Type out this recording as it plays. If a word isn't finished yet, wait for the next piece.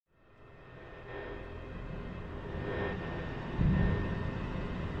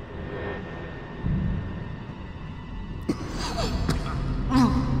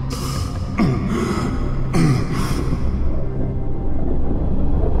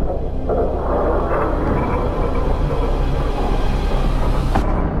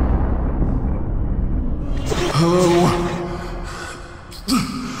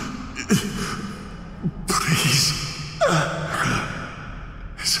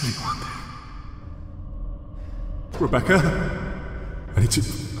anyone there? Rebecca? I need to...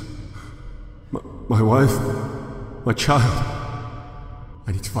 My wife? My child?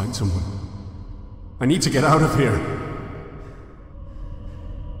 I need to find someone. I need to get out of here.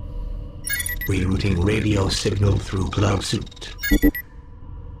 Rerouting radio signal through glove suit.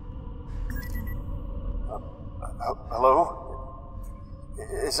 Hello?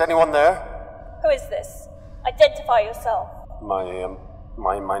 Is anyone there? Who is this? Identify yourself. My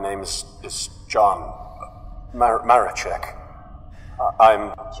name is John. Maracheck.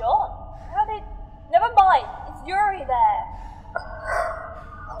 I'm... John? How did... Never mind. It's Yuri there.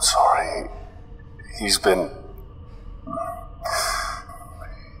 I'm sorry. He's dead.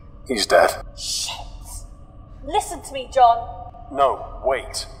 Shit. Listen to me, John. No,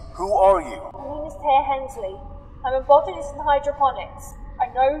 wait. Who are you? My name is Taya Hensley. I'm a botanist in hydroponics. I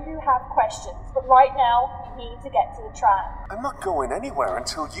know you have questions, but right now, you need to get to the tram. I'm not going anywhere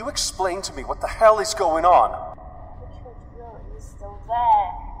until you explain to me what the hell is going on. Richard Yuri is still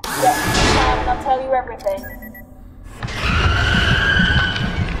there. Get to the tram and I'll tell you everything.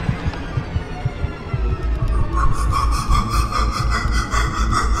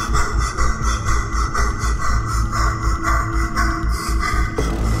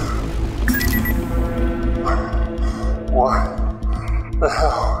 What the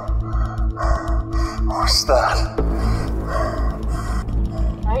hell was that?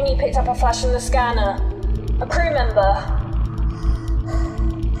 I only picked up a flash in the scanner. A crew member.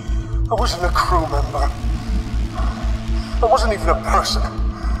 I wasn't a crew member. I wasn't even a person.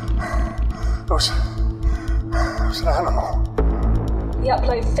 I was an animal. The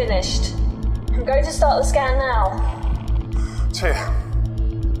upload finished. I'm going to start the scan now. Tia,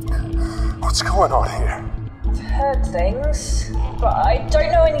 what's going on here? I've heard things, but I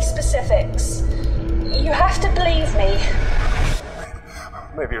don't know any specifics. You have to believe me.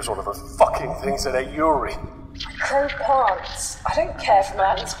 Maybe it was one of the fucking things that ate Yuri. Grow plants. I don't care for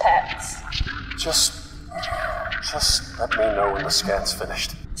man's pets. Just let me know when the scan's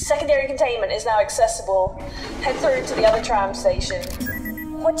finished. Secondary containment is now accessible. Head through to the other tram station.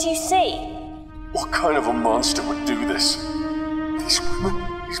 What do you see? What kind of a monster would do this? These women,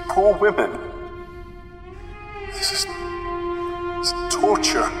 these poor women. This is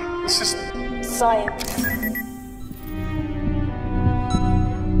torture. This is... Science.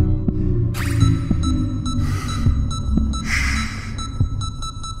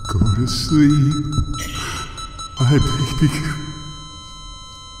 Go to sleep. My baby.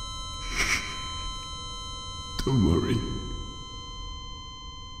 Don't worry.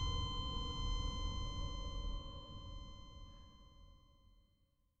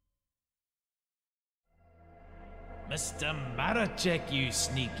 Mr. Maracheck, you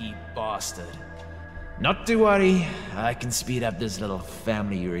sneaky bastard. Not to worry, I can speed up this little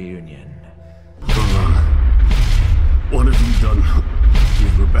family reunion. Hold on. What have you done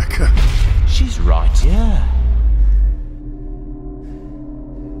with Rebecca? She's right here.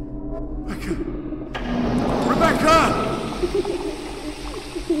 Rebecca!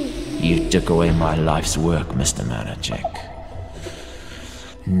 You took away my life's work, Mr. Maracheck.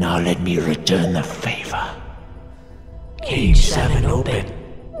 Now let me return the favor. Cage 7 open.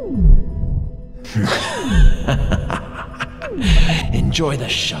 Enjoy the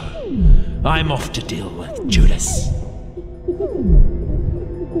show. I'm off to deal with Judas.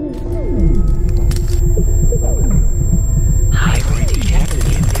 Hybrid detected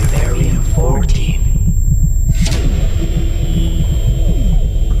in Vivarium 14.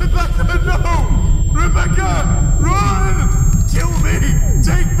 Rebecca, no! Rebecca! Run! Kill me!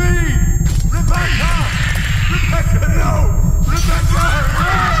 Take me! Rebecca! Rebecca, no! Rebecca,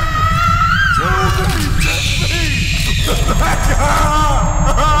 run! Kill me! Take me! Rebecca!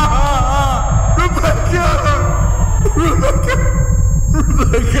 Rebecca! Rebecca! Rebecca!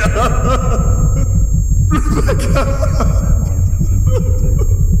 Rebecca!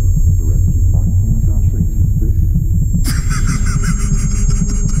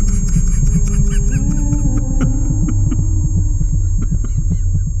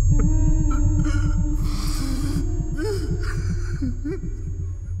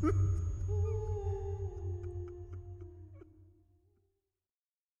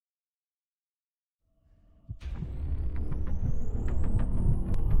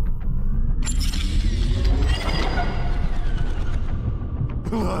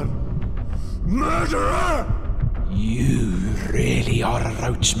 Blood! Murderer! You really are a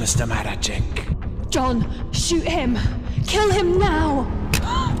roach, Mr. Maracheck. John, shoot him! Kill him now!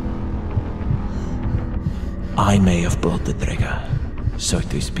 I may have pulled the trigger, so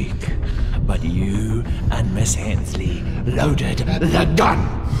to speak, but you and Miss Hensley loaded the gun.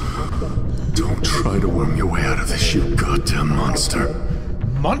 Don't try to worm your way out of this, you goddamn monster.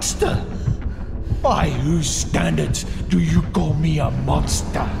 Monster? By whose standards do you call me a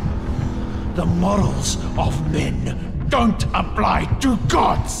monster? The morals of men don't apply to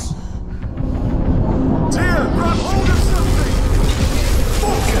gods! Dear, grab hold of something!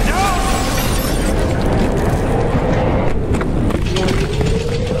 Fucking hell! The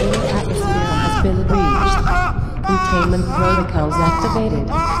atmosphere has been breached. Containment protocols activated.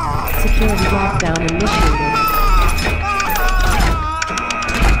 Security lockdown initiated.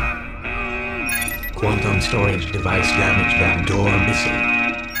 Quantum storage device damaged and door missing.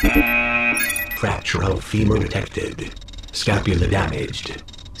 Fracture of femur detected. Scapula damaged.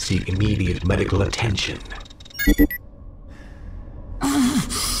 Seek immediate medical attention.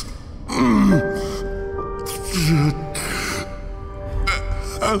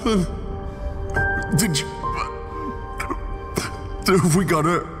 Alan, did you... Have we got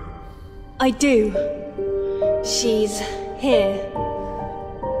her? I do. She's here.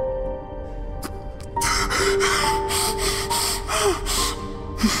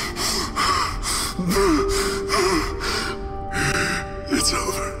 It's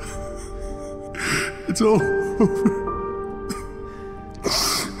over. It's all over.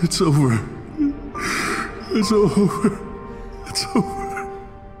 It's over. It's over. It's over.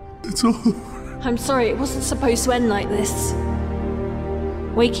 It's over. I'm sorry, it wasn't supposed to end like this.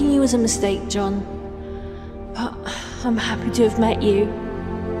 Waking you was a mistake, John. But I'm happy to have met you.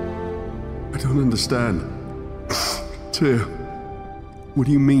 I don't understand. Tyr, what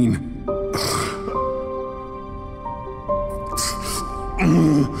do you mean?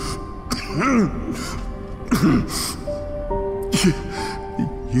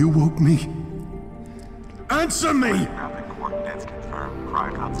 You woke me? Answer me!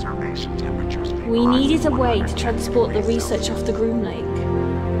 We needed a way to transport the research off the Groomlake.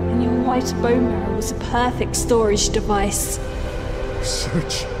 And your wife's bone marrow was a perfect storage device.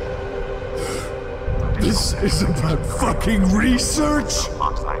 Research? This is about fucking research?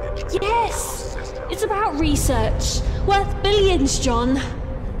 Yes! It's about research. Worth billions, John.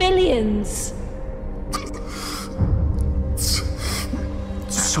 Billions.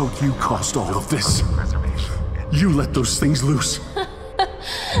 So you caused all of this? You let those things loose?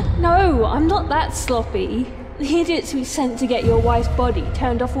 No, I'm not that sloppy. The idiots we sent to get your wife's body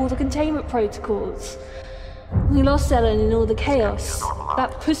turned off all the containment protocols. We lost Ellen in all the chaos.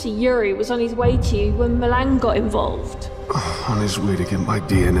 That pussy Yuri was on his way to you when Milan got involved. On his way to get my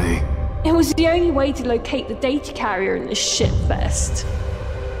DNA. It was the only way to locate the data carrier in this shitfest.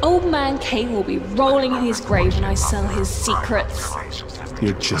 Old man Kane will be rolling in his grave when I sell his secrets.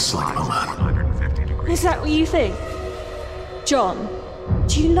 You're just like Milan. Is that what you think? John,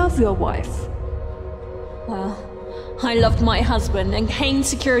 do you love your wife? Well, I loved my husband, and Kane's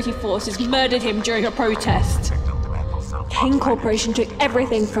security forces murdered him during a protest. Kane Corporation took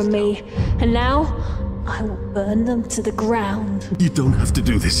everything from me, and now I will burn them to the ground. You don't have to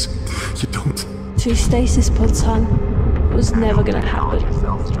do this. You don't. Two stasis pods, hon. It was never gonna happen.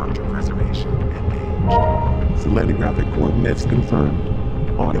 Selenographic coordinates confirmed.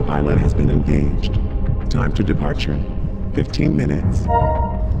 Autopilot has been engaged. Time to departure. 15 minutes.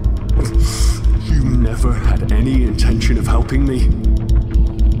 You never had any intention of helping me.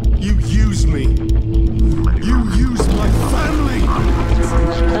 You used me. You used my family.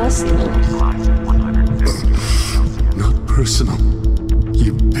 Personal. Not personal.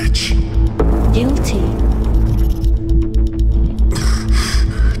 You bitch. Guilty.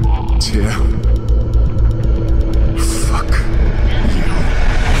 Tyr. Fuck you.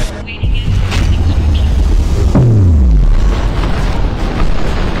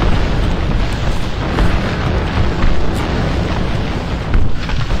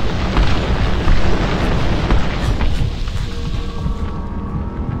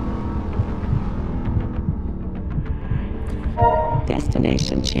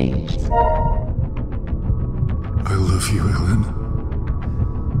 Destination changed. I love you, Ellen.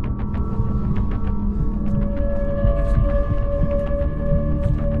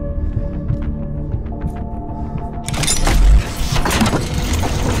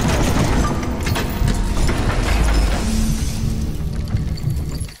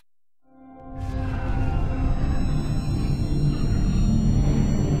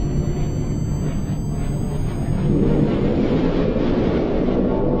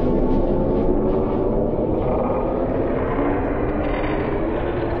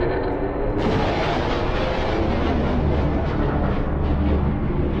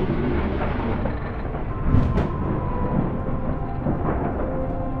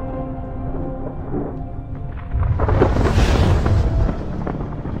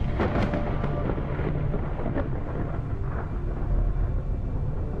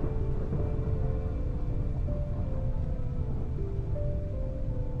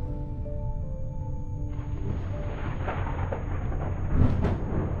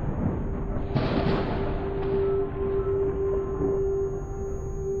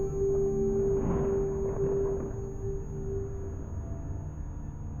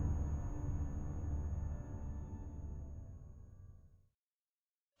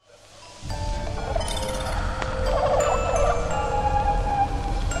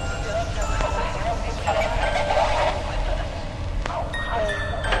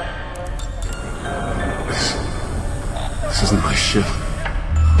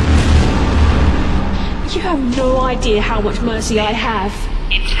 You have no idea how much mercy I have.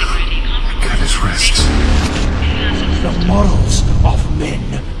 Cut his wrists. The morals of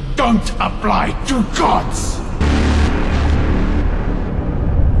men don't apply to gods!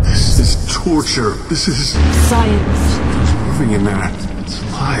 This is torture. This is... Science. It's moving in there. It's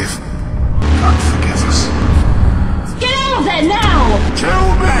alive. God forgive us. Get out of there now!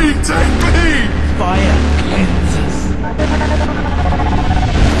 Kill me! Take me! Fire cleanses.